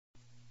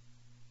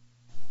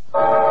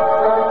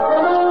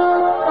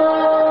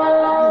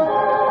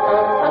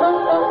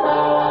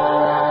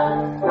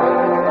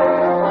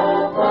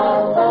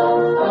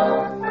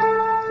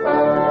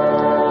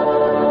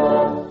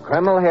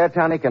Kreml Hair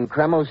Tonic and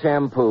Kreml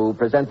Shampoo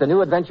present the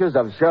new adventures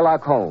of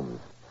Sherlock Holmes,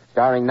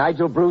 starring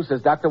Nigel Bruce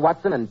as Dr.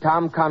 Watson and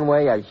Tom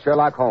Conway as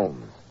Sherlock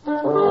Holmes.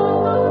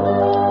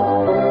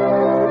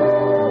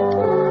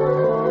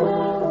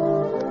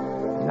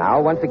 Now,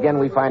 once again,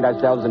 we find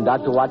ourselves in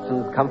Dr.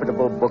 Watson's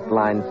comfortable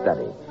book-lined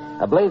study.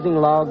 A blazing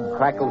log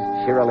crackles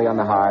cheerily on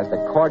the hearth.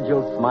 A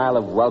cordial smile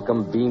of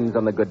welcome beams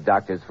on the good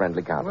doctor's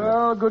friendly countenance.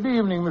 Well, good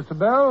evening, Mr.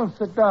 Bell.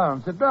 Sit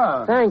down.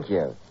 Thank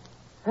you.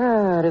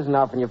 It isn't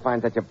often you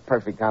find such a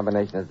perfect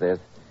combination as this.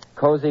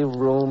 Cozy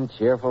room,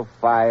 cheerful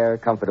fire,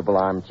 comfortable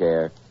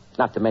armchair.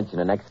 Not to mention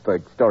an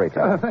expert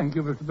storyteller. Thank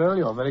you, Mr. Bell.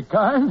 You're very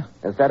kind.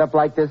 A setup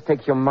like this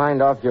takes your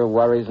mind off your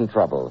worries and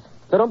troubles.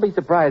 So don't be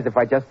surprised if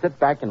I just sit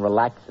back and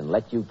relax and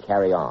let you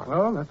carry on.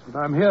 Well, that's what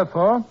I'm here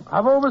for.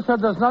 I've always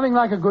said there's nothing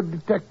like a good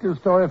detective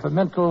story for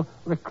mental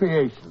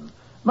recreation.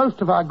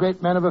 Most of our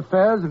great men of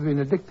affairs have been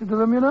addicted to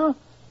them, you know.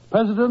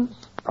 Presidents,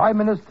 prime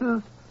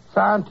ministers,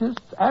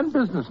 scientists, and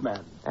businessmen.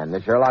 And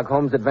the Sherlock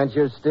Holmes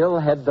adventures still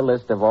head the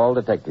list of all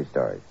detective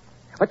stories.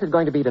 What's it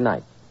going to be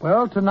tonight?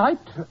 Well, tonight,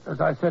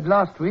 as I said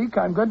last week,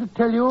 I'm going to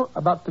tell you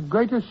about the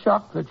greatest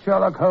shock that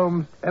Sherlock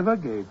Holmes ever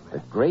gave me. The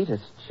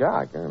greatest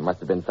shock? There must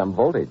have been some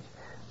voltage.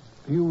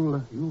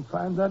 You'll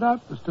find that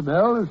out, Mr.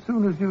 Bell, as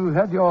soon as you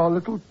had your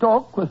little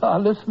talk with our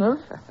listeners.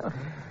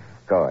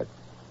 Good.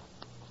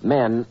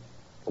 Men,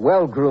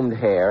 well-groomed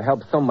hair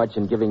helps so much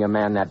in giving a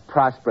man that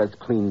prosperous,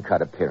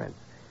 clean-cut appearance.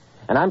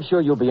 And I'm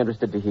sure you'll be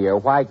interested to hear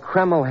why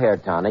Kreml Hair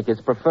Tonic is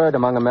preferred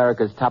among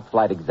America's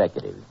top-flight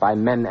executives by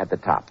men at the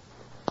top.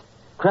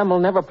 Kreml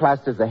never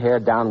plasters the hair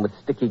down with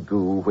sticky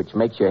goo, which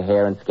makes your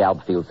hair and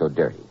scalp feel so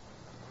dirty.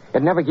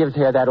 It never gives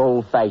hair that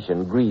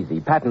old-fashioned, greasy,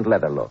 patent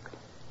leather look.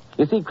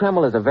 You see,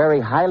 Kreml is a very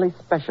highly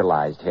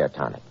specialized hair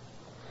tonic.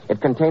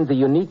 It contains a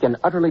unique and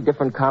utterly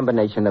different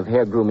combination of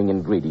hair grooming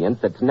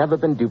ingredients that's never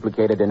been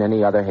duplicated in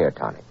any other hair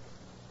tonic.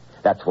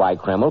 That's why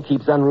Kreml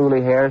keeps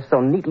unruly hair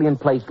so neatly in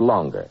place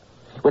longer,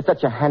 with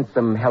such a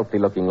handsome,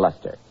 healthy-looking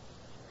luster.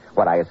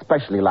 What I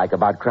especially like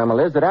about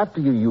Kreml is that after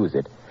you use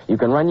it, you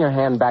can run your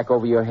hand back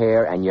over your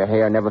hair and your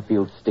hair never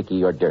feels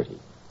sticky or dirty.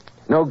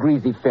 No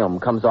greasy film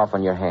comes off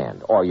on your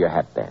hand or your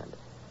hatband.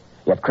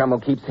 Yet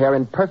Kreml keeps hair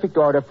in perfect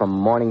order from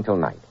morning till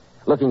night,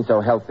 looking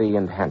so healthy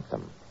and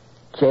handsome.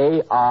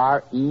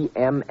 Kreml,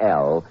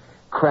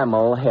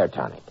 Kreml Hair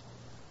Tonic.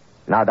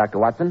 Now, Dr.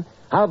 Watson,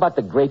 how about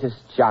the greatest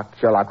shock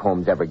Sherlock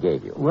Holmes ever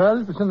gave you? Well,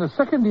 it was in the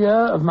second year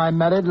of my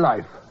married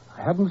life.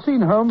 I hadn't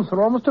seen Holmes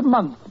for almost a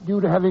month due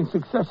to having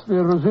successfully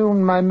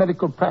resumed my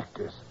medical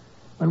practice.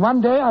 When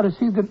one day I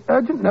received an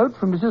urgent note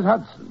from Mrs.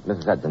 Hudson.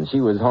 Mrs. Hudson, she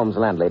was Holmes'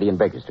 landlady in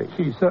Baker Street.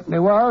 She certainly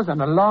was, and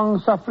a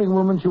long-suffering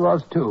woman she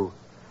was, too.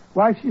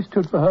 Why she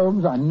stood for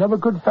Holmes, I never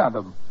could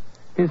fathom.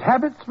 His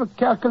habits were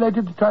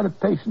calculated to try the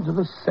patience of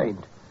a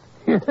saint.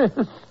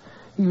 Yes,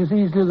 he was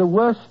easily the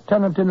worst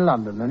tenant in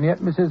London, and yet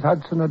Mrs.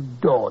 Hudson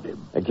adored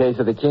him. A case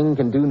of the king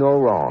can do no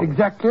wrong.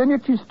 Exactly, and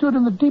yet she stood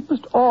in the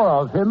deepest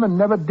awe of him and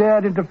never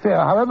dared interfere,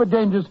 however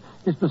dangerous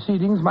his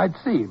proceedings might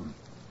seem.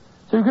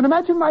 So you can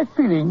imagine my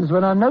feelings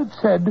when our note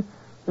said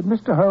that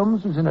Mr.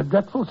 Holmes was in a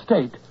dreadful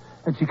state,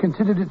 and she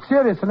considered it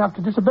serious enough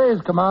to disobey his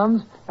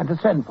commands and to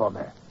send for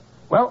me.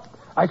 Well,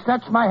 I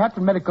snatched my hat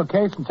and medical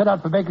case and set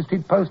out for Baker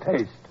Street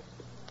post-haste.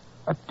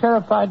 A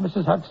terrified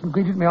Mrs. Hudson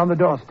greeted me on the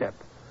doorstep,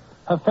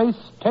 her face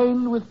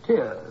stained with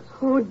tears.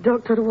 Oh,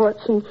 Dr.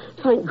 Watson,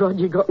 thank God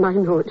you got my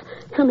note.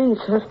 Come in,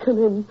 sir, come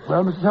in.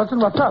 Well, Mrs. Hudson,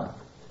 what's up?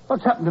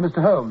 What's happened to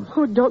Mr. Holmes?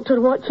 Oh,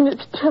 Dr. Watson,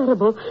 it's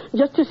terrible.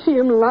 Just to see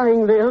him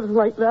lying there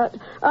like that.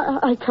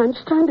 I can't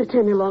stand it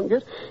any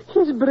longer.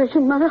 He's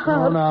breaking my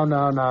heart. No,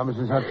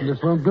 Mrs. Hudson.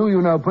 This won't do,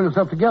 you know. Pull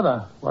yourself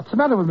together. What's the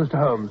matter with Mr.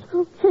 Holmes?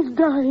 Oh, he's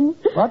dying.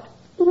 What?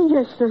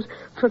 Yes, sir.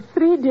 For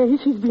 3 days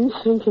he's been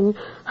sinking.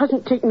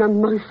 Hasn't taken a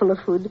mouthful of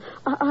food.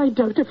 I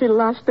doubt if he'll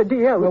last a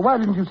day out. Well, why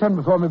didn't you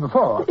send for me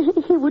before?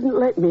 He wouldn't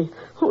let me.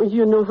 Oh,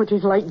 you know what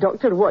he's like,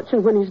 Dr.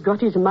 Watson, when he's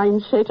got his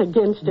mind set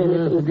against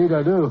anything. Yes, indeed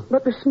I do.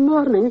 But this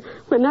morning,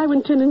 when I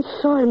went in and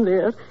saw him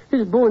there,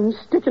 his bones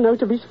sticking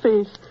out of his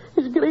face,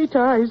 his great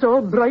eyes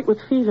all bright with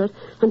fever,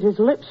 and his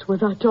lips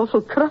with that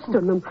awful crust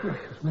on them,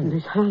 and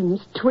his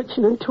hands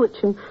twitching and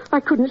twitching,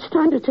 I couldn't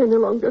stand it any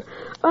longer.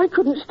 I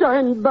couldn't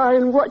stand by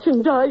and watch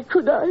him die,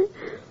 could I?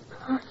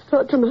 I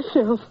thought to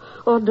myself,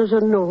 orders or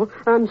no,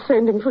 I'm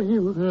sending for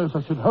you. Yes,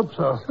 I should hope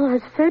so. So I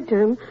said to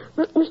him,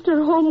 but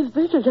Mr. Holmes,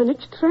 this is an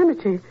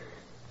extremity.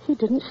 He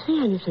didn't say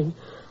anything.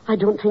 I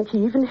don't think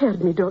he even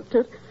heard me,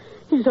 Doctor.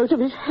 He's out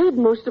of his head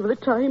most of the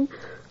time,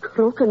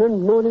 croaking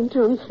and moaning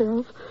to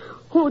himself.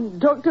 Oh,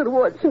 Dr.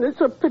 Watson, it's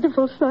a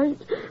pitiful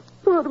sight.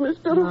 Poor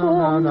Mr.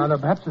 Holmes. No.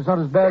 Perhaps it's not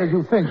as bad as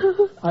you think.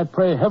 I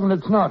pray heaven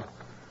it's not.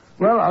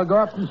 Well, I'll go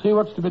up and see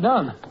what's to be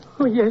done.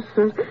 Oh, yes,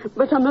 sir.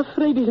 But I'm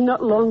afraid he's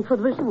not long for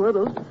this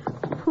world.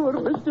 Poor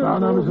Mr.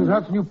 Holmes. No, Mrs.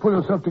 Hudson, you pull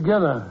yourself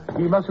together.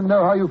 He mustn't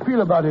know how you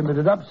feel about him.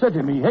 It'd upset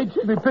him. He hates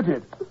to be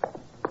pitied.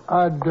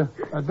 I'd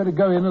better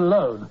go in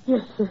alone.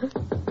 Yes, sir.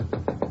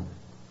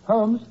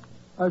 Holmes?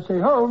 I say,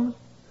 Holmes?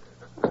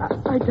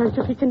 I doubt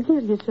if he can hear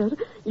you, sir.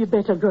 You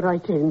better go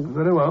right in.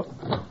 Very well.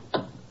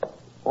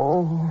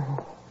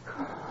 Oh.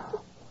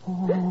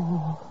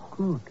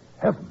 Good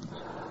heavens.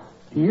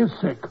 He is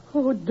sick.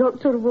 Oh,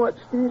 Dr.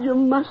 Watson, you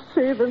must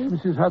save him.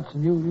 Mrs.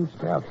 Hudson, you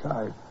stay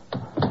outside.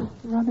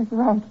 Running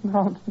round and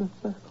round in a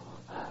circle.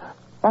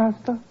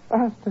 Faster,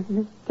 faster.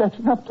 He's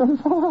catching up to us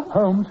all.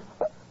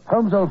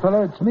 Holmes, old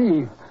fellow, it's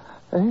me.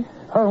 Eh?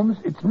 Holmes,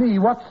 it's me,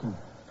 Watson.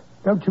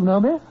 Don't you know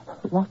me?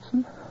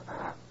 Watson?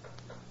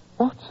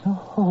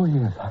 Oh,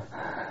 yes.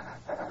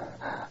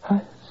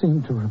 I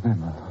seem to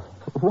remember.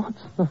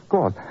 Watson, of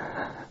course.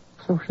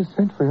 So she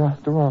sent for you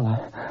after all.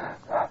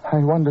 I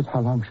wondered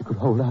how long she could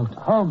hold out.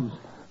 Holmes.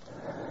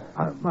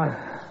 My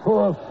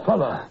poor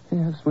fellow.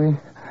 Yes, we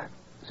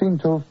seem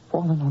to have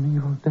fallen on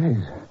evil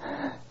days.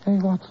 Hey,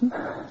 Watson?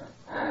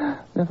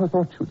 Never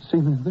thought you'd see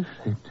me in this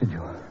shape, did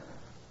you?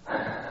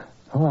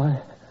 Oh,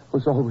 I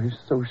was always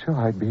so sure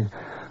I'd be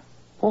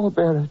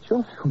pallbearer at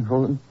your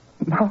funeral, and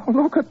now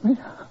look at me.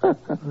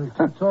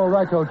 It's all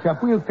right, old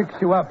chap. We'll fix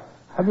you up.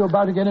 Have you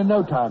about again in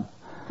no time.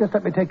 Just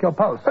let me take your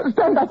pulse.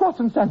 Stand back,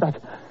 Watson, stand back.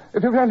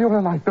 If you really are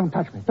alive, don't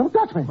touch me. Don't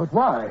touch me. But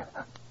why?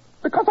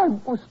 Because I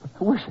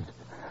wish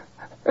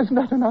it. Isn't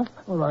that enough?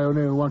 Well, I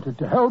only wanted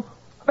to help.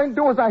 Then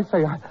do as I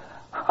say.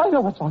 I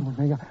know what's wrong with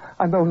me.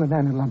 I'm the only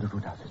man in London who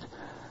does it.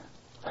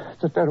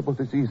 It's a terrible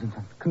disease and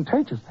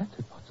contagious. That's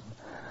it, Watson.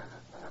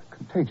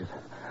 Contagious.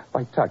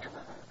 By touch.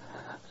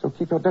 So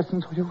keep your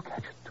distance or you'll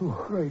catch it, too.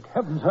 Great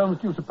heavens, Holmes,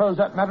 do you suppose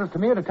that matters to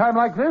me at a time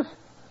like this?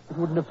 It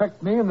wouldn't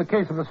affect me in the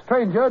case of a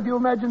stranger. Do you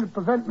imagine it'd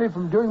prevent me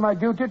from doing my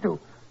duty to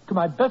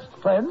my best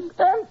friend?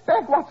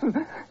 Stand,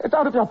 Watson. It's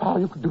out of your power.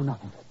 You could do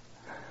nothing.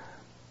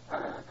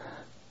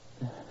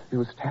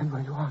 You stand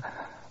where you are.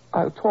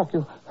 I'll talk.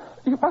 You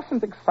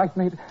mustn't excite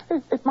me.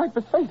 It might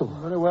be fatal.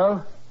 Very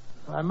well.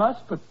 I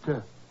must, but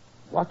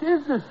what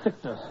is this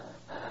sickness?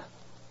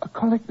 A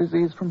colic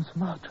disease from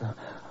Sumatra.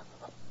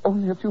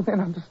 Only a few men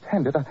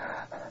understand it.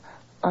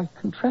 I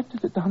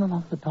contracted it down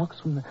along the docks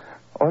from the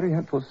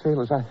Oriental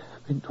sailors. I've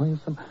been doing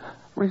some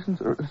recent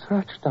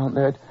research down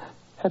there. It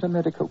had a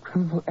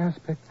medico-criminal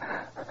aspect.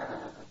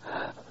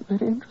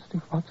 Very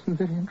interesting, Watson.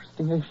 Very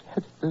interesting.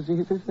 Asiatic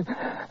diseases,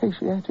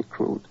 Asiatic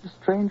cruelty,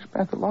 strange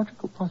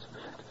pathological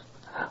possibilities.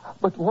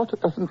 But water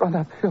doesn't run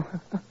uphill.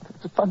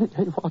 It's a funny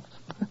day,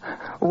 Watson.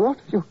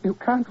 Water, you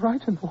can't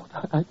write in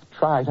water. I've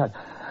tried,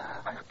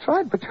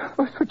 but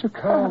you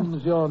can't.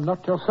 Holmes, you're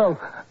not yourself.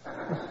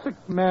 A sick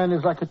man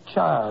is like a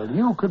child.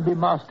 You could be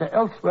master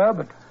elsewhere,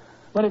 but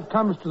when it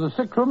comes to the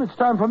sick room, it's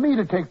time for me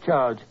to take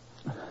charge.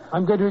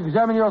 I'm going to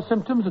examine your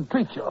symptoms and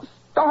treat you.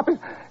 Stop it.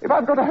 If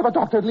I'm going to have a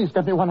doctor, at least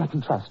get me one I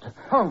can trust.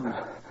 Holmes,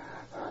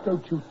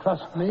 don't you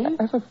trust me?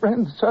 As a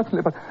friend,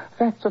 certainly, but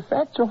facts are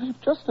facts. You're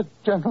just a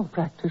general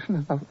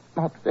practitioner,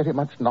 not very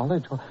much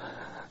knowledge or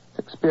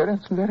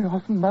experience, and very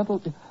often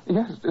muddled.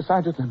 Yes,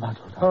 decidedly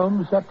muddled.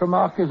 Holmes, that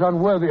remark is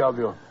unworthy of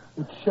you.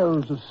 It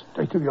shows the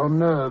state of your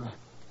nerves.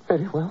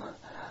 Very well.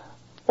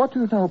 What do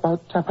you know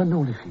about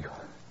Tapanuli fever?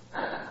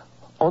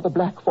 Or the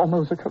Black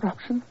Formosa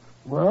corruption?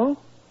 Well,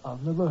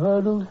 I've never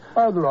heard of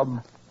either of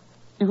them.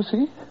 You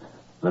see?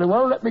 Very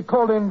well, let me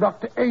call in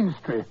Dr.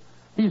 Ainstree.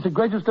 He's the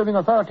greatest living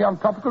authority on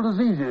tropical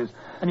diseases,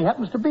 and he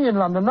happens to be in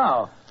London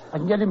now. I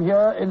can get him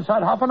here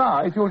inside half an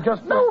hour if you'll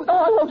just... No,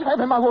 I won't have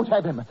him.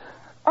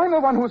 I'm the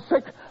one who's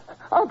sick.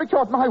 I'll be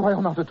cured my way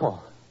or not at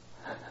all.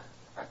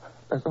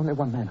 There's only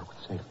one man who can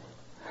save me.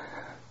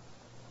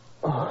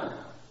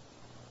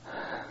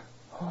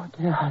 Oh,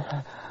 dear,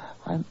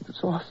 I'm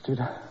exhausted.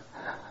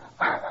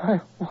 I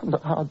wonder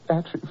how a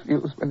battery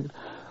feels when it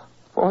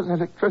pours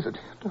electricity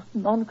into a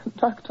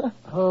non-conductor.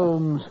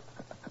 Holmes,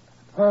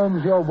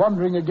 you're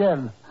wandering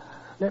again.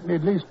 Let me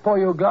at least pour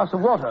you a glass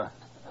of water.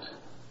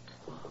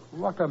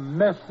 What a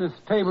mess this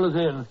table is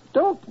in.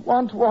 Don't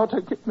want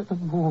water. Give me the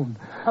moon.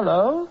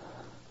 Hello?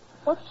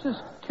 What's this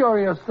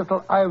curious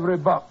little ivory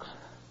box?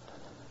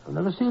 I've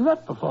never seen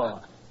that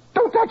before.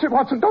 Don't touch it,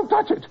 Watson. Don't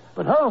touch it.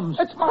 But, Holmes...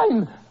 It's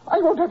mine. I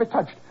won't have it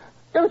touched.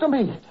 Give it to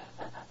me.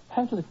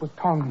 Handle it with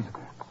tongs.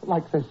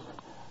 Like this.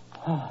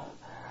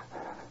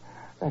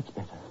 That's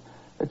better.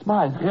 It's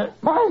mine. Yeah.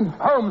 Mine.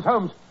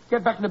 Holmes,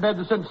 get back into bed,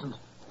 the Simpsons.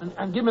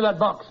 And give me that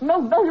box.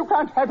 No, you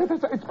can't have it.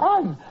 It's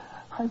mine.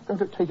 I'm going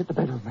to take it to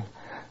bed with me.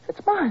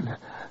 It's mine.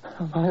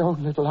 My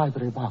own little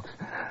ivory box.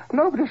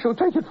 Nobody shall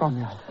take it from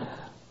me.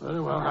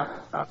 Very well.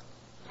 Now,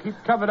 keep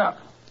covered up.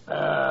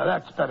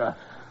 That's better.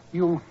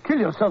 You'll kill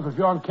yourself if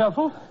you aren't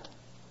careful.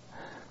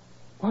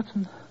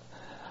 Watson.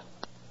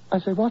 I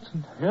say,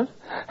 Watson. Yes?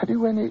 Have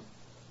you any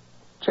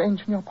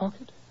change in your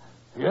pocket?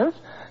 Yes?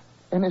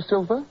 Any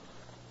silver?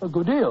 A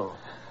good deal.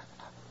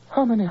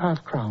 How many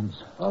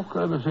half-crowns? Okay,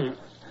 let me see.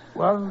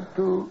 1,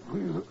 2,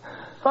 3,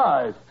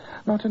 5.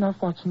 Not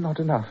enough, Watson, not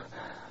enough.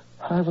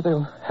 However,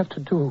 they'll have to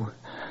do.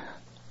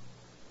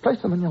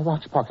 Place them in your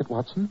watch pocket,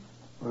 Watson.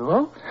 Very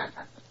well.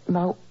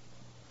 Now,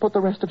 put the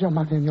rest of your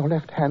money in your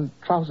left-hand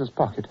trousers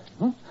pocket.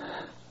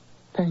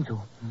 Thank you.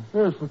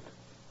 Yes, but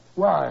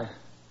why?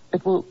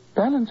 It will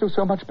balance you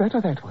so much better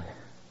that way.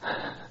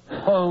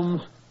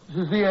 Holmes, this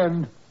is the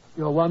end.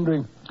 You're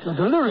wondering. You're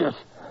delirious.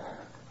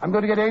 I'm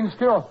going to get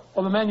Ainstree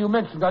or the man you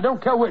mentioned. I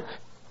don't care which.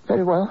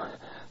 Very well.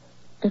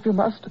 If you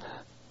must,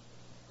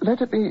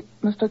 Let it be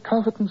Mr.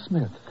 Calverton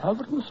Smith.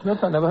 Calverton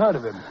Smith? I never heard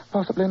of him.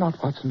 Possibly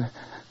not, Watson.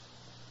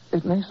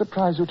 It may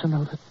surprise you to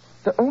know that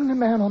the only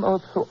man on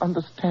earth who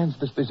understands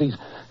this disease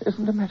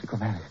isn't a medical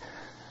man.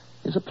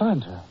 He's a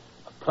planter.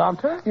 A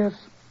planter? Yes,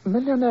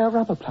 millionaire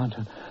rubber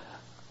planter.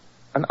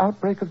 An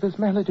outbreak of this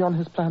malady on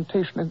his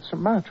plantation in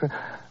Sumatra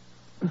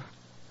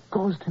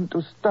caused him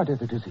to study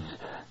the disease.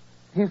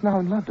 He's now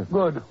in London.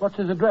 Good. What's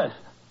his address?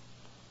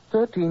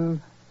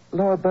 13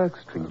 Lower Burke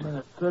Street.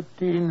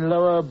 13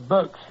 Lower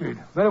Burke Street.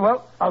 Very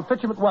well. I'll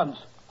fetch him at once.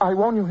 I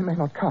warn you he may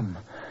not come.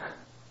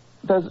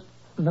 There's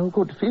no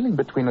good feeling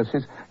between us.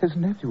 His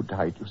nephew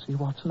died, you see,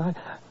 Watson.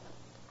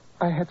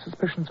 I had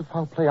suspicions of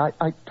foul play.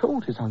 I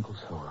told his uncle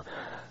so.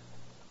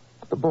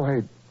 The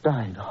boy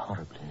died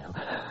horribly.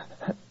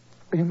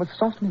 You must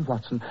soften him,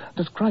 Watson.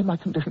 Describe my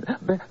condition.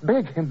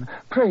 Beg him.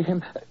 Pray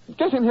him.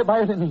 Get him here by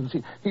any means.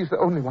 He's the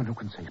only one who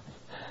can save me.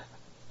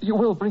 You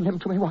will bring him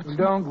to me, Watson?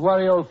 Don't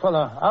worry, old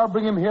fellow. I'll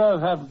bring him here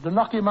and have to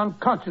knock him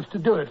unconscious to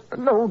do it.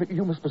 No,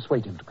 you must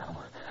persuade him to come.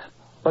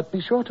 But be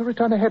sure to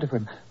return ahead of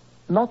him.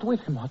 Not with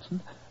him,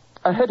 Watson.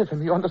 Ahead of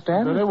him, you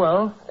understand? Very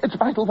well. It's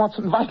vital,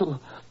 Watson, vital.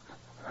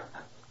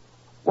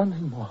 One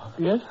thing more.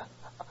 Yes?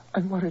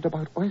 I'm worried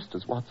about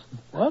oysters, Watson.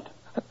 What?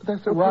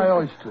 Why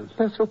oysters?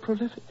 They're so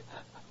prolific.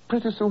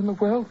 Pretty soon the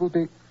world will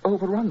be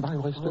overrun by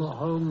oysters. Oh,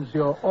 Holmes,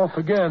 you're off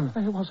again.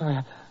 Where was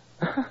I?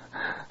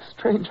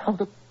 Strange how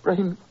the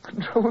brain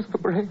controls the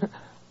brain.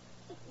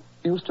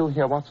 You still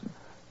here, Watson?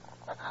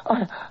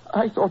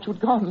 I thought you'd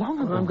gone long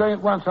ago. I'm going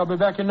at once. I'll be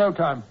back in no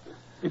time.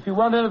 If you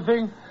want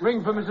anything,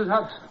 ring for Mrs.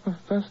 Hucks.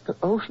 First, the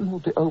ocean will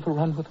be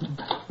overrun with them.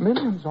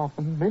 Millions of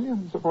them,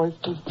 millions of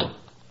oysters.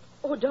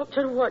 Oh,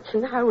 Dr.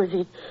 Watson, how is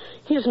he?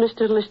 Here's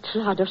Mr.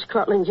 Lestrade of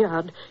Scotland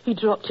Yard. He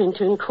dropped in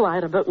to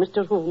inquire about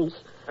Mr. Holmes.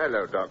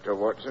 Hello, Dr.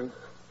 Watson.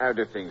 How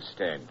do things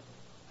stand?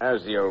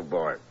 How's the old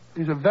boy?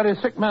 He's a very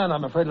sick man,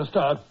 I'm afraid,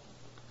 Lestrade.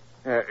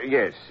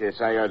 Yes,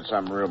 I heard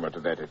some rumor to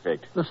that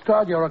effect.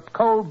 Lestrade, you're a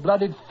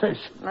cold-blooded fish.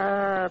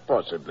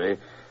 Possibly.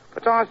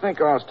 But I think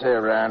I'll stay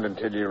around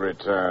until you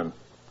return.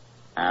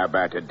 How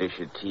about a dish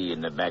of tea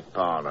in the back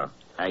parlor?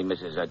 Hey,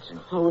 Mrs. Hudson.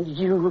 Oh,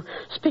 you.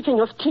 Speaking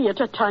of tea at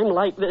a time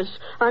like this,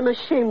 I'm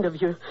ashamed of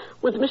you.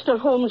 With Mr.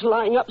 Holmes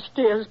lying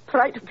upstairs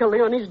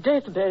practically on his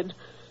deathbed.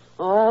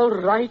 All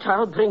right,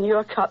 I'll bring you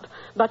a cup.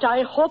 But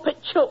I hope it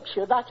chokes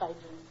you, that I do.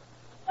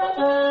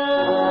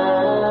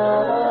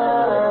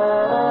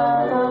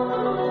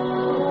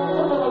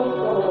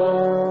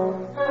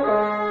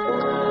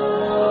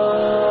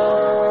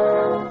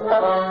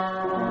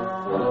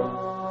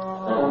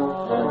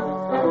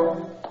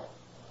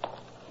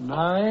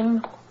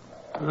 9,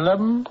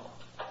 11,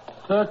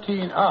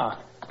 13.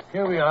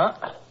 Here we are.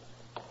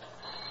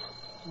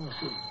 I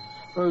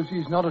suppose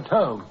he's not at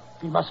home.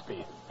 He must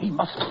be.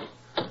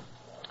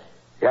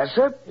 Yes,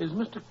 sir? Is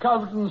Mr.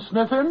 Calverton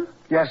Smith in?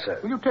 Yes, sir.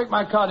 Will you take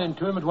my card in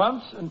to him at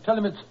once and tell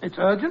him it's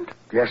urgent?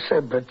 Yes,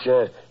 sir, but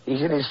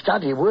he's in his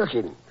study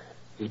working.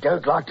 He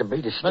don't like to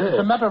be disturbed. But it's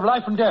a matter of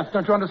life and death,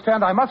 don't you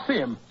understand? I must see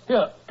him.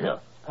 Here.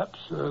 Perhaps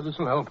this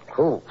will help.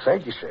 Oh,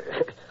 thank you,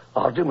 sir.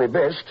 I'll do my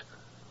best.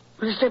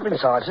 Will you step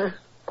inside, sir?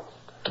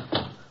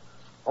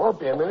 I'll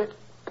be a minute.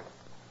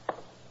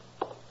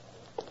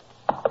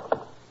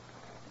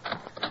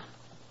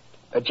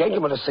 A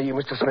gentleman to see you,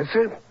 Mr. Smith,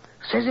 sir.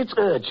 Says it's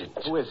urgent.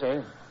 Who is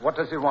he? What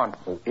does he want?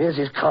 Here's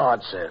his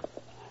card, sir.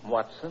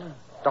 Watson?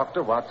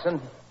 Dr.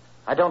 Watson?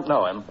 I don't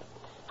know him.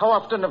 How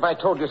often have I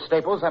told you,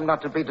 Staples, I'm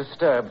not to be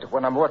disturbed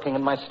when I'm working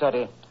in my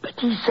study? But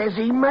he says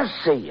he must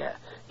see you.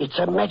 It's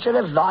a matter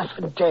of life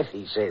and death,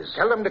 he says.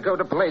 Tell him to go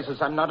to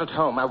blazes. I'm not at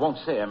home. I won't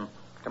see him.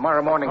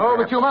 Tomorrow morning. Oh,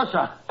 perhaps. but you must,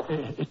 sir.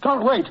 It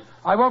can't wait.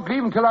 I won't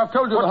leave until I've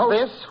told you the whole...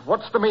 What's this?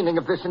 What's the meaning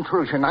of this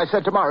intrusion? I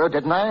said tomorrow,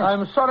 didn't I?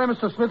 I'm sorry,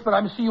 Mr. Smith, but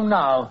I'm seeing you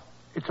now.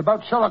 It's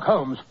about Sherlock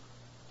Holmes.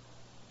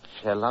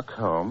 Sherlock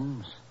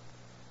Holmes?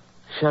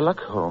 Sherlock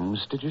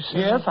Holmes, did you say?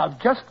 Yes, I've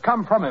just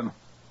come from him.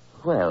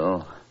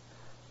 Well,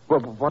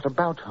 what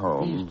about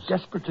Holmes? He's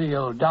desperately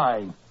ill,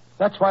 dying.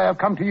 That's why I've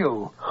come to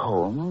you.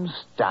 Holmes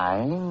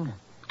dying?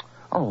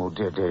 Oh,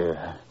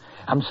 dear.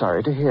 I'm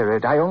sorry to hear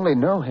it. I only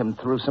know him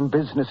through some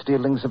business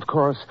dealings, of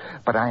course,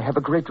 but I have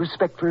a great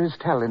respect for his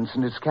talents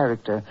and his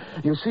character.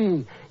 You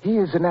see, he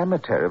is an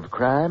amateur of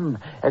crime,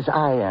 as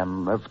I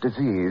am of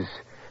disease.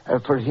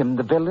 For him,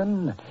 the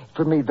villain.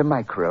 For me, the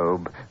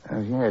microbe.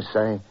 Yes,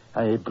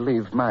 I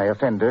believe my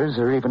offenders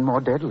are even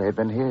more deadly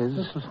than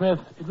his. Mr. Smith,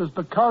 it was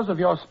because of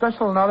your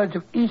special knowledge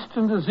of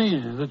Eastern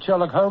diseases that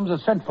Sherlock Holmes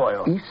has sent for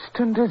you.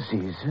 Eastern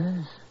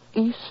diseases?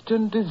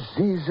 Eastern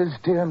diseases,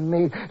 dear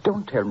me.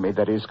 Don't tell me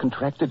that he's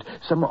contracted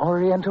some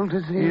Oriental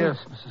disease. Yes,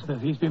 Mr.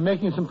 Smith. He's been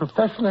making some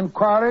professional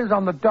inquiries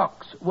on the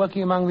docks,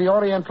 working among the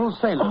Oriental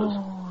sailors.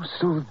 Oh,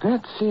 so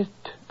that's it.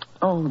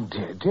 Oh,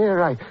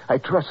 dear. I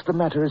trust the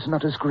matter is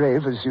not as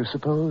grave as you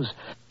suppose.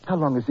 How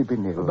long has he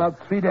been ill? About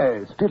 3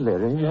 days.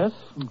 Delirious? Yes,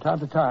 from time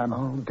to time.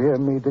 Oh, dear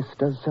me, this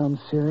does sound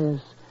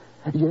serious.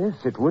 Yes,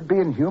 it would be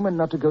inhuman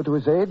not to go to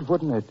his aid,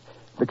 wouldn't it?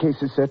 The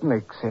case is certainly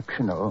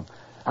exceptional.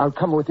 I'll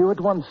come with you at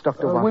once,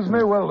 Dr. Watson. With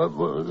me?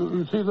 Well,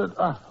 you see that...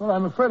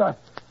 I'm afraid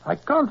I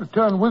can't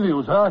return with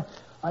you, sir.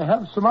 I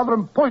have some other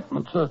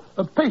appointments,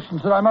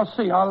 patients that I must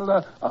see.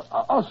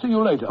 I'll see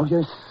you later. Oh,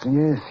 yes,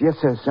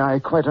 I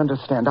quite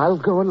understand. I'll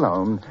go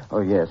alone.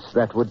 Oh, yes,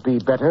 that would be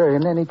better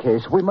in any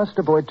case. We must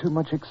avoid too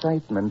much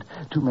excitement,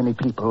 too many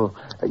people.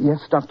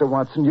 Yes, Dr.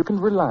 Watson, you can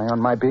rely on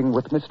my being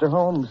with Mr.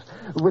 Holmes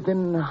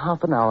within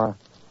half an hour.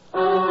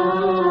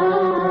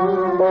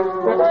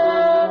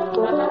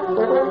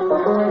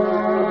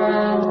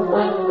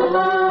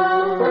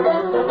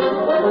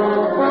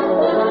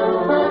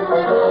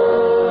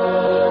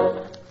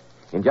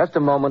 In just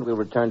a moment, we'll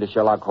return to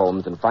Sherlock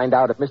Holmes and find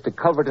out if Mr.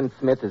 Culverton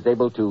Smith is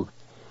able to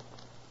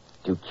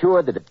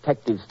cure the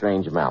detective's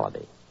strange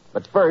malady.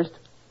 But first,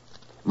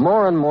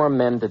 more and more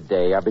men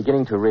today are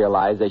beginning to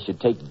realize they should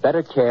take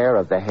better care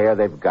of the hair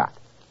they've got.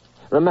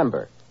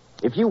 Remember,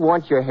 if you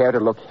want your hair to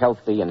look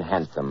healthy and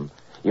handsome,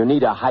 you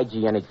need a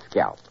hygienic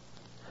scalp.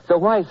 So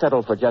why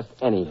settle for just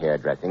any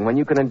hairdressing when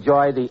you can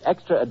enjoy the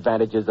extra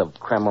advantages of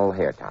Kreml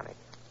Hair Tonic?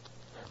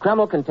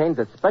 Kreml contains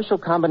a special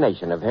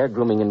combination of hair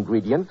grooming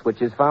ingredients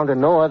which is found in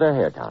no other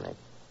hair tonic.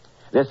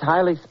 This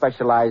highly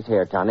specialized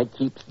hair tonic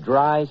keeps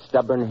dry,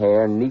 stubborn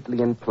hair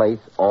neatly in place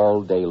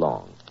all day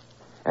long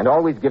and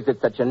always gives it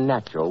such a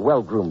natural,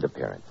 well-groomed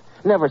appearance,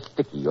 never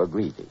sticky or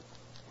greasy.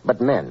 But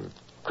men,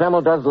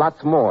 Kreml does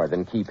lots more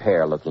than keep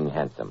hair looking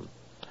handsome.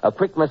 A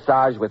quick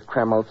massage with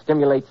Kreml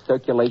stimulates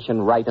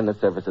circulation right in the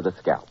surface of the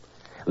scalp,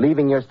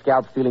 leaving your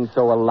scalp feeling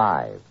so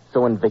alive,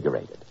 so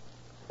invigorated.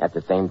 At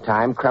the same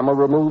time, Kreml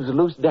removes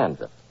loose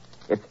dandruff.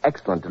 It's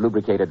excellent to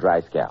lubricate a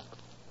dry scalp.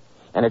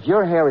 And if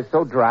your hair is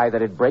so dry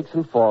that it breaks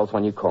and falls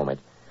when you comb it,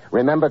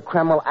 remember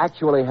Kreml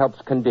actually helps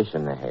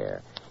condition the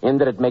hair, in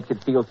that it makes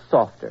it feel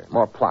softer,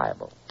 more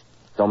pliable.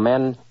 So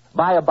men,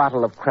 buy a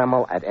bottle of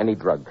Kreml at any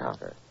drug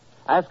counter.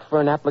 Ask for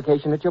an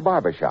application at your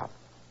barber shop.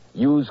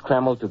 Use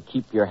Kreml to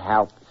keep your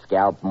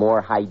scalp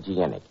more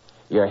hygienic,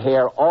 your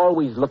hair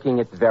always looking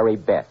its very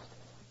best.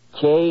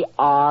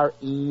 Kreml.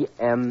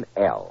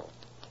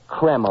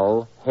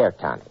 Kreml Hair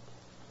Tonic.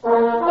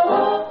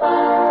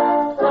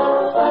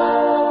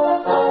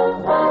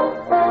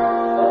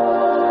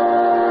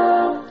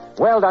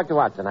 Well, Dr.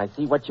 Watson, I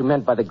see what you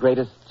meant by the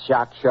greatest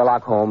shock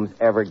Sherlock Holmes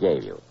ever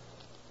gave you.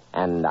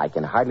 And I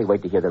can hardly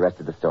wait to hear the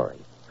rest of the story.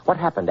 What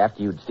happened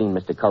after you'd seen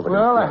Mr. Culverton?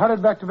 Well, I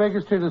hurried back to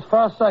Baker Street as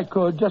fast as I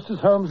could, just as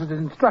Holmes had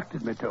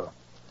instructed me to.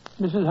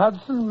 Mrs.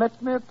 Hudson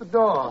met me at the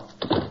door.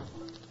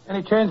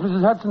 Any change,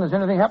 Mrs. Hudson? Has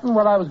anything happened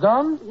while I was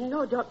gone?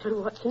 No, Dr.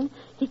 Watson.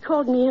 He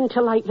called me in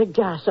to light the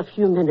gas a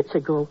few minutes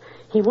ago.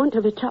 He won't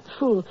have the tap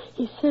full.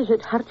 He says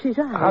it hurts his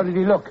eyes. How did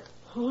he look?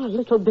 Oh, a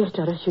little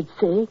better, I should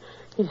say.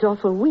 He's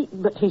awful weak,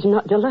 but he's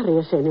not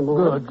delirious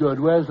anymore. Good.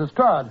 Where's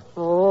Lestrade?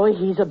 Oh,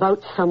 he's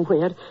about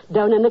somewhere.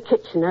 Down in the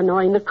kitchen,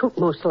 annoying the cook,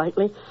 most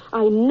likely.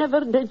 I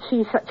never did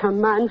see such a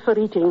man for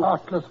eating.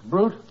 Heartless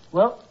brute.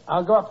 Well,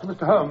 I'll go up to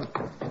Mr. Holmes.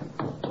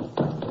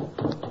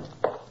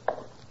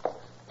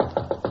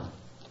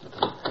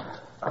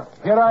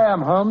 Here I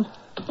am, Holmes.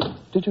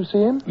 Did you see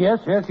him? Yes,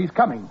 he's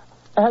coming.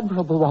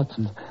 Admirable,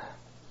 Watson.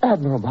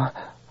 Admirable.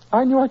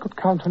 I knew I could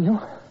count on you.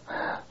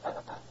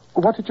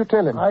 What did you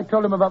tell him? I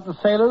told him about the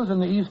sailors in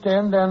the East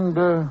End and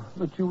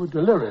that you were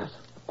delirious.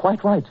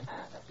 Quite right.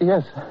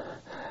 Yes.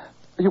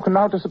 You can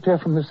now disappear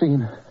from the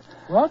scene.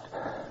 What?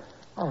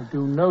 I'll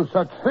do no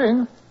such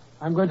thing.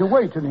 I'm going to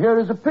wait and hear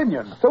his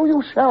opinion. So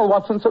you shall,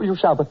 Watson, so you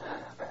shall, but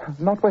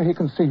not where he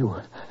can see you.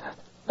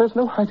 There's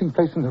no hiding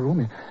place in the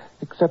room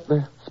except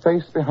the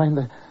space behind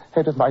the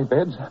head of my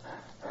bed.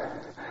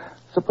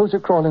 Suppose you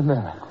crawl in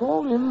there.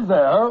 Crawl in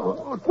there?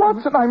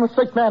 Watson, I'm a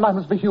sick man. I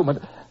must be human.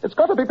 It's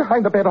got to be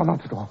behind the bed or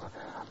not at all.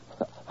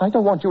 I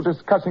don't want you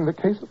discussing the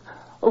case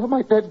over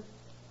my dead,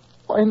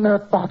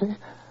 inert body.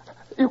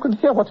 You can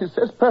hear what he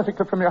says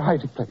perfectly from your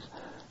hiding place.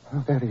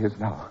 Oh, there he is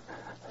now.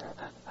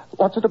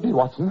 What's it to be,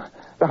 Watson?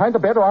 Behind the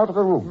bed or out of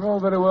the room? Oh,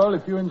 very well,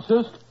 if you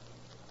insist.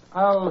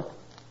 I'll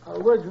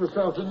wedge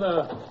myself in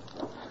there.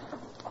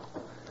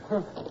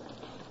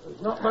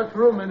 There's not much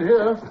room in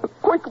here.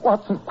 Quick,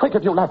 Watson. Quick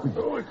if you love me.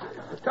 Oh, it's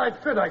a tight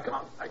fit. I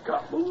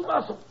can't move a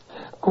muscle.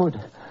 Good.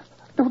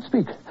 Don't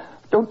speak.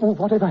 Don't move.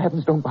 Whatever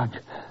happens, don't budge.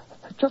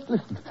 Just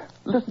listen.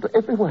 Listen to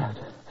every word.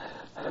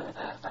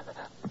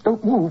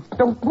 Don't move.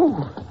 Don't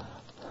move.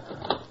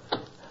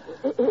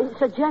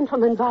 It's a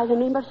gentleman by the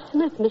name of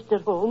Smith,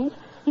 Mr. Holmes.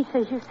 He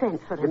says you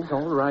sent for him. It's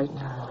all right.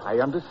 I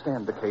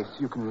understand the case.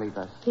 You can leave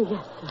us.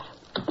 Yes,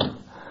 sir.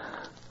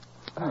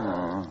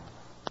 Oh.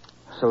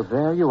 So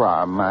there you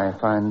are, my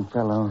fine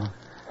fellow.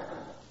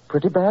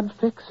 Pretty bad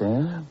fix,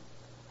 eh?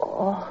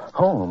 Oh.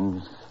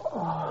 Holmes.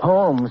 Oh.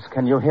 Holmes,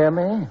 can you hear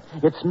me?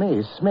 It's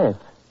me, Smith.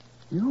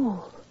 You?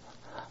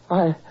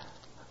 I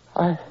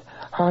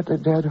hardly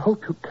dared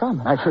hope you'd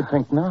come. I should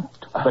think not.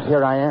 But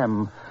here I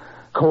am.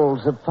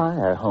 Coals of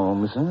fire,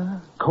 Holmes, huh?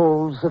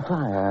 Coals of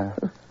fire.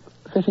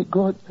 Very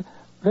good.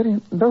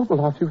 Very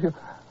noble of you. You're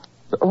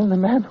the only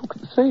man who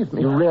can save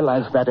me. You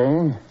realize that,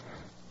 eh?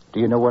 Do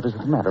you know what is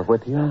the matter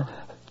with you?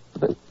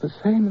 The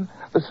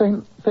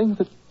same thing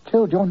that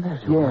killed your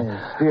nephew.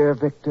 Yes, dear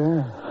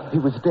Victor. He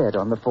was dead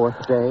on the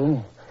 4th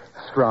day.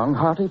 strong,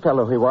 hearty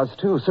fellow he was,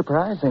 too.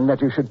 Surprising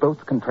that you should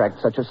both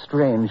contract such a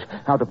strange,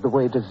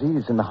 out-of-the-way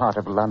disease in the heart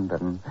of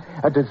London.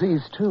 A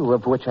disease, too,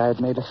 of which I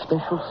had made a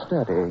special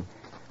study.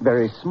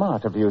 Very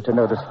smart of you to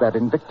notice that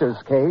in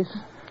Victor's case,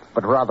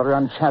 but rather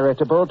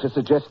uncharitable to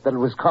suggest that it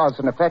was cause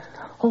and effect.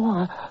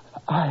 Oh,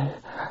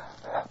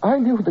 I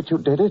knew that you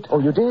did it. Oh,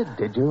 you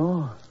did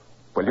you?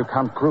 Well, you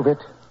can't prove it.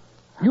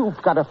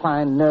 You've got a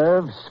fine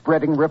nerve,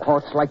 spreading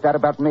reports like that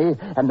about me,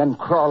 and then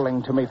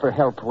crawling to me for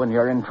help when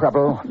you're in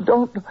trouble.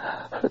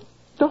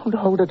 Don't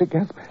hold it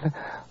against me.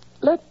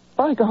 Let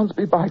bygones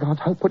be bygones.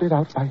 I'll put it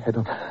out my head.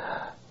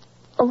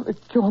 Only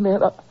cure me,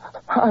 and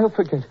I'll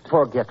forget it.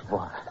 Forget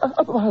what?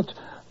 About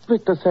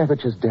Victor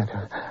Savage's death.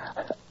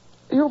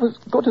 You've as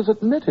good as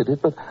admitted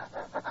it, but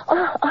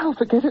I'll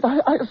forget it.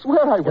 I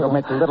swear I will. It'll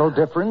make little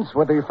difference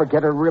whether you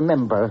forget or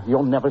remember.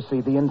 You'll never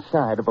see the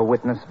inside of a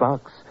witness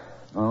box.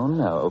 Oh,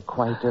 no,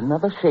 quite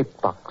another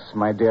shaped box,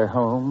 my dear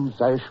Holmes,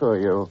 I assure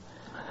you.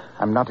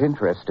 I'm not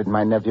interested in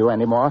my nephew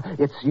anymore.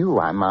 It's you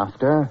I'm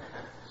after.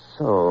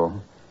 So,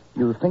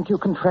 you think you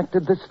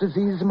contracted this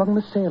disease among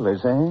the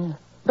sailors, eh?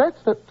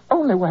 That's the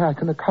only way I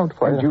can account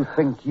for it. And you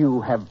think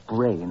you have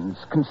brains.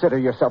 Consider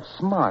yourself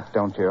smart,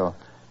 don't you?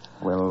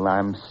 Well,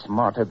 I'm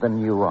smarter than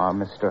you are,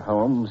 Mr.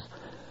 Holmes.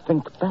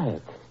 Think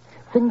back.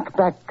 Think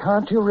back.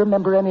 Can't you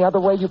remember any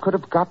other way you could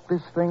have got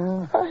this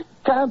thing? I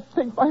can't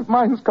think. My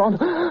mind's gone.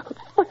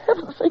 For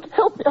heaven's sake,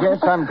 help me.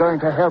 Yes, I'm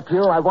going to help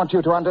you. I want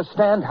you to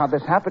understand how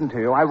this happened to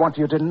you. I want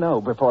you to know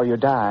before you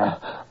die.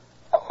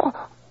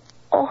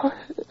 Oh,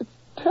 it's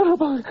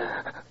terrible.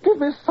 Give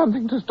me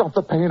something to stop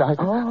the pain.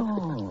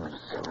 Oh,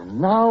 so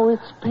now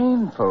it's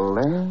painful,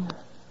 eh?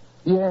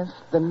 Yes,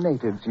 the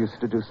natives used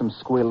to do some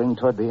squealing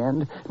toward the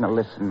end. Now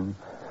listen.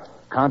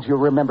 Can't you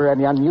remember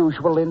any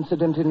unusual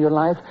incident in your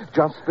life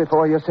just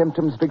before your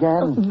symptoms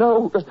began?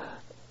 No,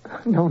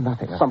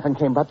 nothing. Something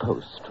came by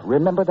post.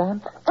 Remember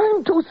that?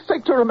 I'm too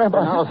sick to remember.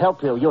 Well, I'll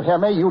help you. You hear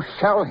me? You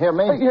shall hear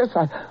me. Yes,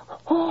 the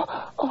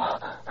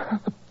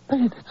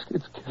pain,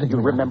 it's killing me.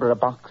 You remember a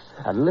box?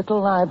 A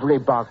little ivory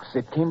box.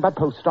 It came by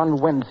post on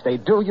Wednesday.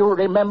 Do you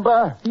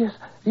remember? Yes,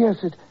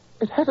 it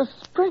had a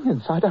spring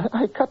inside.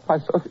 I cut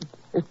myself.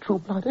 It drew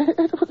blood.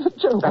 It was a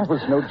joke. That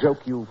was no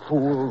joke, you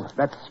fool.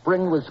 That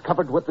spring was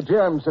covered with the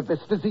germs of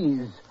this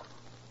disease.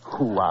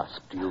 Who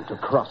asked you to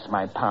cross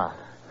my path?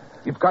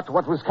 You've got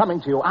what was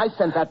coming to you. I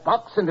sent that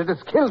box, and it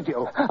has killed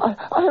you.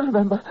 I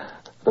remember.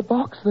 The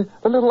box, the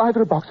little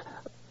ivory box.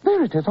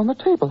 There it is on the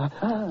table.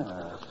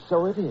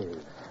 So it is.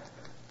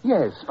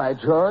 Yes, by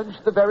George,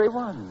 the very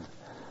one.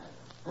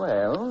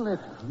 Well, it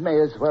may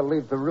as well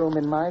leave the room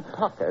in my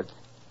pocket.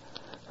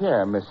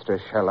 Here, Mr.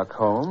 Sherlock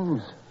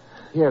Holmes.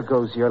 Here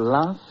goes your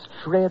last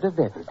shred of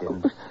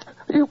evidence.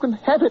 You can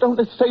have it,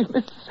 only save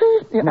me.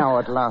 Save me. Now,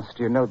 at last,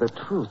 you know the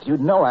truth. You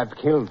know I've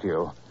killed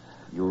you.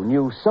 You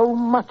knew so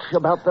much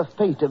about the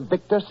fate of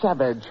Victor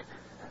Savage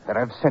that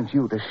I've sent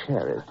you to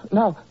share it.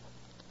 Now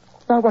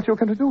what you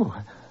going to do?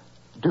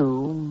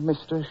 Do,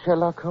 Mr.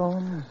 Sherlock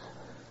Holmes?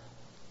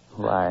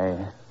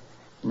 Why,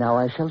 now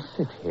I shall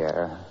sit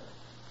here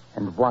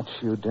and watch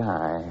you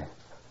die.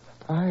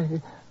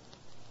 I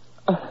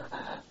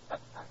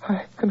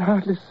can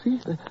hardly see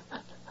the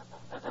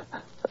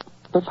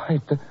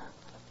light.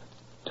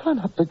 Turn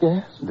up the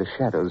gas. The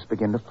shadows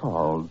begin to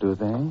fall, do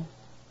they?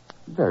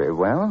 Very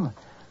well.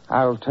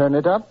 I'll turn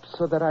it up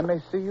so that I may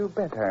see you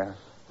better.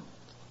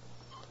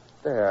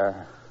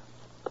 There.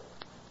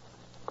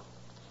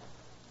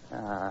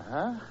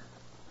 Uh-huh.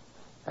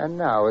 And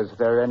now, is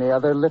there any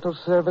other little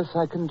service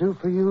I can do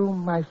for you,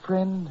 my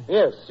friend?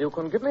 Yes, you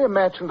can give me a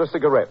match and a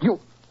cigarette.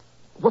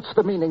 What's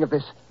the meaning of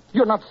this?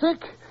 You're not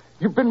sick?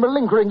 You've been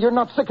malingering. You're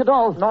not sick at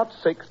all. Not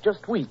sick,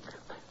 just weak.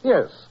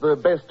 Yes, the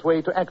best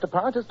way to act a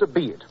part is to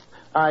be it.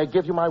 I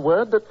give you my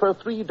word that for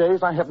 3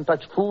 days I haven't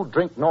touched food,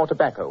 drink, nor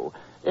tobacco.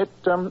 It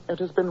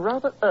has been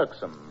rather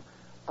irksome.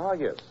 Ah,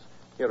 yes.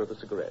 Here are the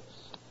cigarettes.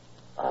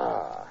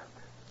 Ah,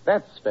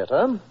 that's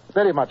better.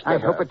 Very much better. I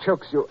hope it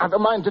chokes you. I've a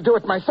mind to do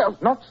it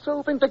myself. Not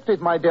so vindictive,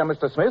 my dear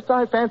Mr. Smith.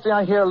 I fancy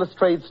I hear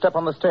Lestrade's step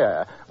on the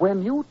stair.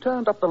 When you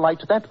turned up the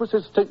light, that was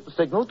his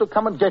signal to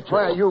come and get you.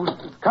 Where you...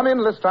 Come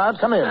in, Lestrade,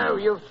 come in. Oh,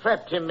 you've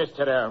trapped him,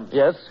 Mr. Holmes.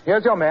 Yes,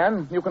 here's your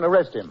man. You can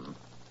arrest him.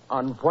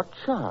 On what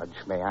charge,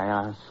 may I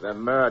ask? The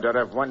murder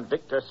of one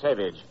Victor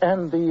Savage.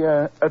 And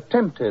the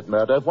attempted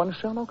murder of one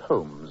Sherlock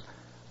Holmes.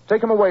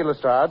 Take him away,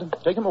 Lestrade.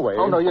 Take him away.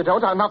 Oh, no, you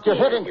don't. I'll knock your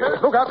head in.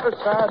 Look out,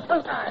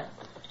 Lestrade.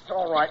 It's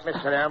all right,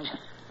 Mr. Holmes.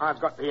 I've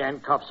got the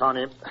handcuffs on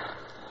him.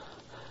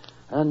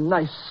 A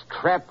nice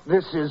trap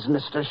this is,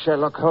 Mr.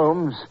 Sherlock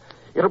Holmes.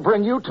 It'll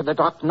bring you to the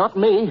dock, not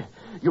me.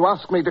 You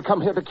asked me to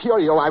come here to cure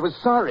you. I was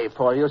sorry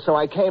for you, so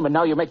I came, and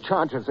now you make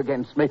charges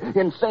against me.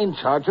 Insane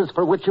charges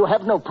for which you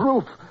have no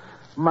proof.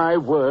 My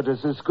word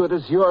is as good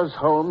as yours,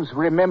 Holmes.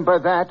 Remember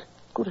that?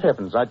 Good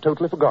heavens, I'd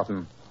totally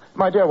forgotten.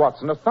 My dear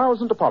Watson,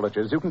 1,000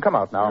 apologies. You can come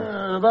out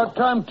now. About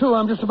time, too.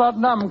 I'm just about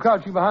numb,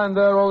 crouching behind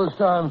there all this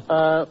time.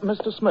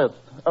 Mr. Smith,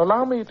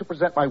 allow me to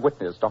present my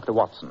witness, Dr.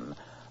 Watson.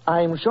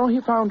 I'm sure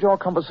he found your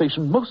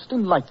conversation most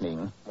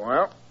enlightening.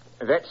 Well,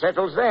 that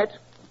settles that.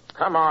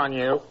 Come on,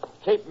 you.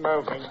 Keep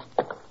moving.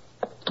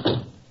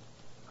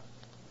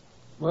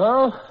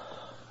 Well,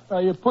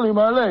 you're pulling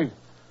my leg.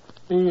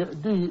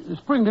 The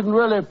spring didn't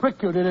really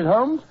prick you, did it,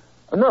 Holmes?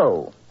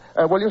 No.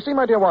 Well, you see,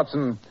 my dear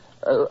Watson,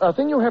 a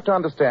thing you have to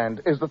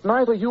understand is that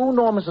neither you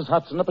nor Mrs.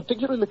 Hudson are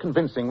particularly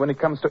convincing when it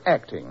comes to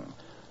acting.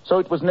 So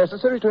it was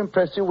necessary to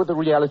impress you with the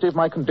reality of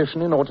my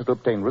condition in order to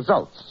obtain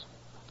results.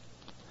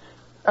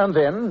 And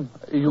then,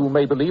 you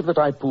may believe that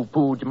I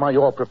pooh-poohed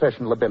your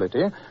professional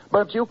ability,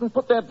 but you can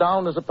put that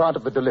down as a part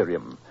of the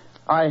delirium.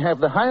 I have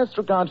the highest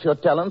regard for your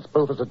talents,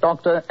 both as a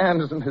doctor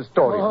and as an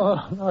historian.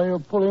 Oh, now you're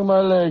pulling my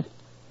leg.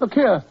 Look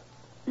here.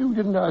 You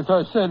didn't, as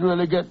I said,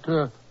 really get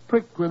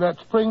pricked with that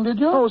spring, did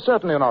you? Oh,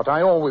 certainly not.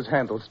 I always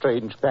handle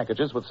strange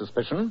packages with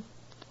suspicion.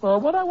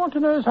 Well, what I want to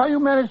know is how you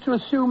managed to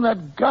assume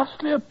that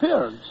ghastly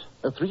appearance.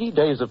 3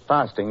 days of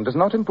fasting does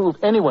not improve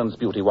anyone's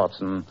beauty,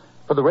 Watson.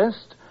 For the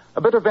rest,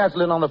 a bit of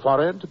Vaseline on the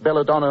forehead,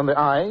 belladonna on the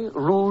eye,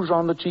 rouge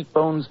on the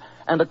cheekbones,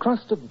 and a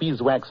crust of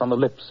beeswax on the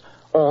lips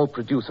all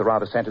produce a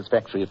rather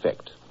satisfactory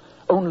effect.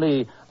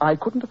 Only, I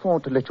couldn't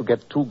afford to let you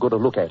get too good a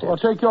look at it. I'll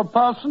take your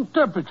pulse and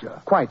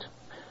temperature. Quite.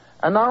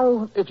 And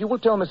now, if you will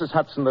tell Mrs.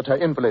 Hudson that her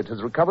invalid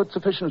has recovered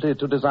sufficiently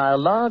to desire a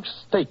large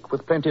steak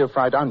with plenty of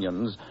fried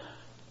onions.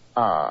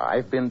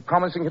 I've been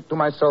promising it to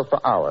myself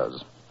for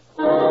hours.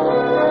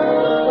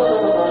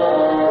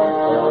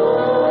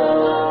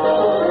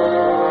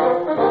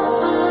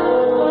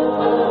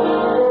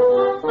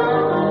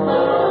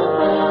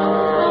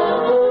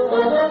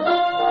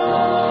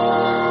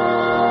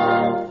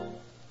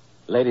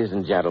 Ladies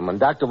and gentlemen,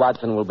 Dr.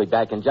 Watson will be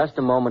back in just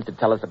a moment to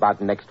tell us about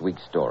next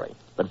week's story.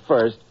 But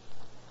first,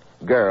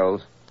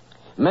 girls,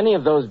 many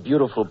of those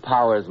beautiful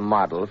Powers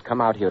models come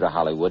out here to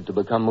Hollywood to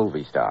become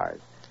movie stars.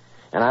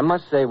 And I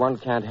must say one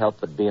can't help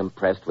but be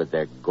impressed with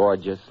their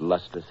gorgeous,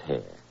 lustrous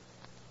hair.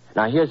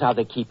 Now, here's how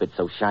they keep it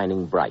so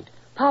shining bright.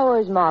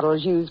 Powers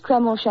models use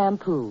Kreml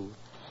shampoo.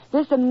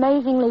 This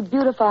amazingly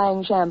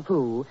beautifying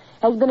shampoo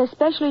has been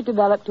especially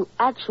developed to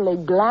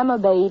actually glamour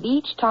bathe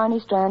each tiny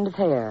strand of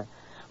hair,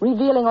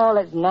 revealing all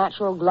its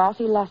natural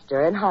glossy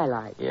luster and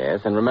highlight. Yes,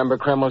 and remember,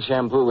 Kreml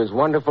shampoo is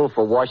wonderful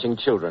for washing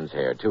children's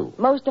hair, too.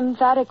 Most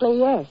emphatically,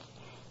 yes,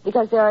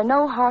 because there are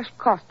no harsh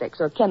caustics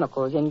or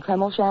chemicals in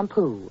Kreml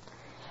shampoo.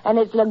 And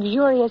its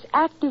luxurious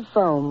active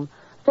foam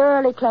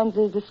thoroughly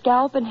cleanses the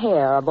scalp and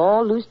hair of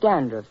all loose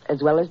dandruff,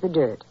 as well as the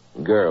dirt.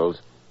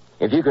 Girls,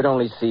 if you could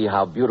only see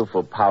how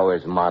beautiful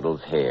Powers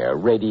model's hair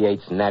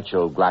radiates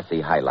natural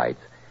glossy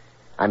highlights,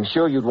 I'm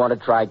sure you'd want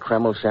to try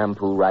Kreml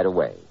shampoo right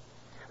away.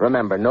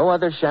 Remember, no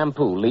other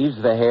shampoo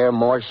leaves the hair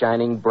more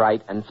shining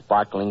bright and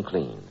sparkling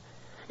clean.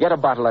 Get a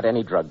bottle at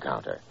any drug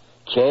counter.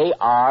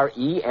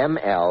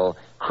 Kreml,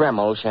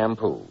 Kreml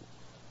shampoo.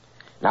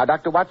 Now,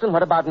 Dr. Watson,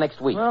 what about next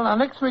week? Well, now,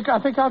 next week I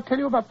think I'll tell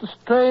you about the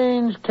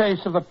strange case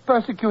of the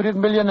persecuted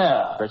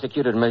millionaire.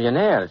 Persecuted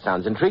millionaire? It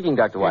sounds intriguing,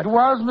 Dr. Watson. It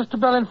was, Mr.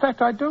 Bell. In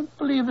fact, I don't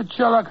believe that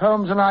Sherlock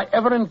Holmes and I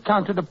ever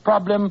encountered a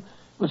problem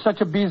with such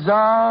a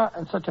bizarre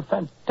and such a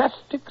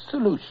fantastic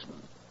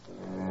solution.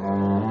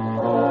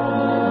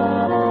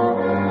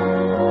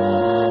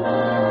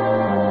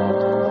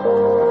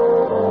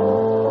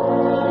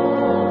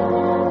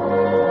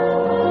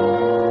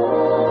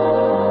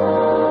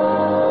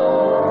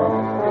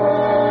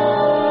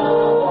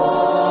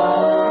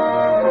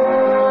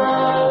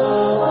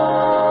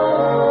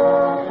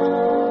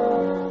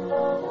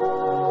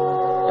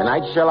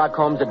 Tonight's Sherlock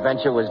Holmes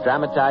adventure was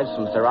dramatized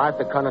from Sir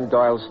Arthur Conan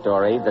Doyle's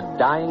story, The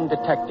Dying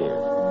Detective.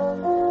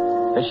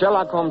 The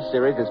Sherlock Holmes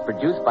series is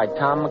produced by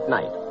Tom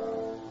McKnight,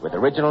 with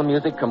original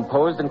music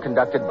composed and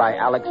conducted by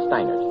Alex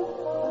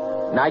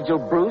Steinert. Nigel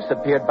Bruce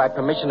appeared by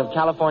permission of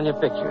California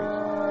Pictures.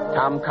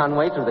 Tom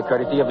Conway through the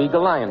courtesy of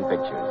Eagle Lion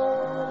Pictures.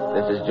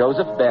 This is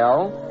Joseph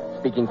Bell,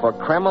 speaking for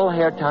Kreml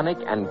Hair Tonic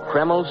and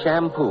Kreml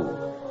Shampoo,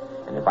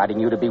 and inviting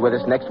you to be with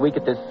us next week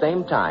at this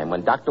same time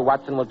when Dr.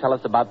 Watson will tell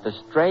us about the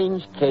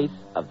strange case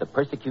of the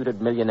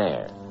persecuted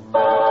millionaire.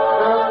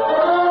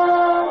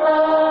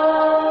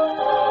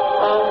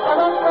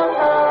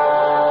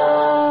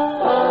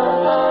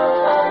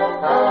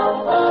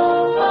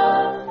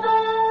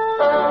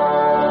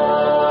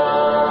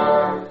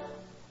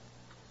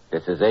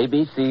 This is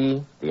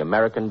ABC, the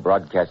American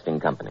Broadcasting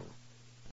Company.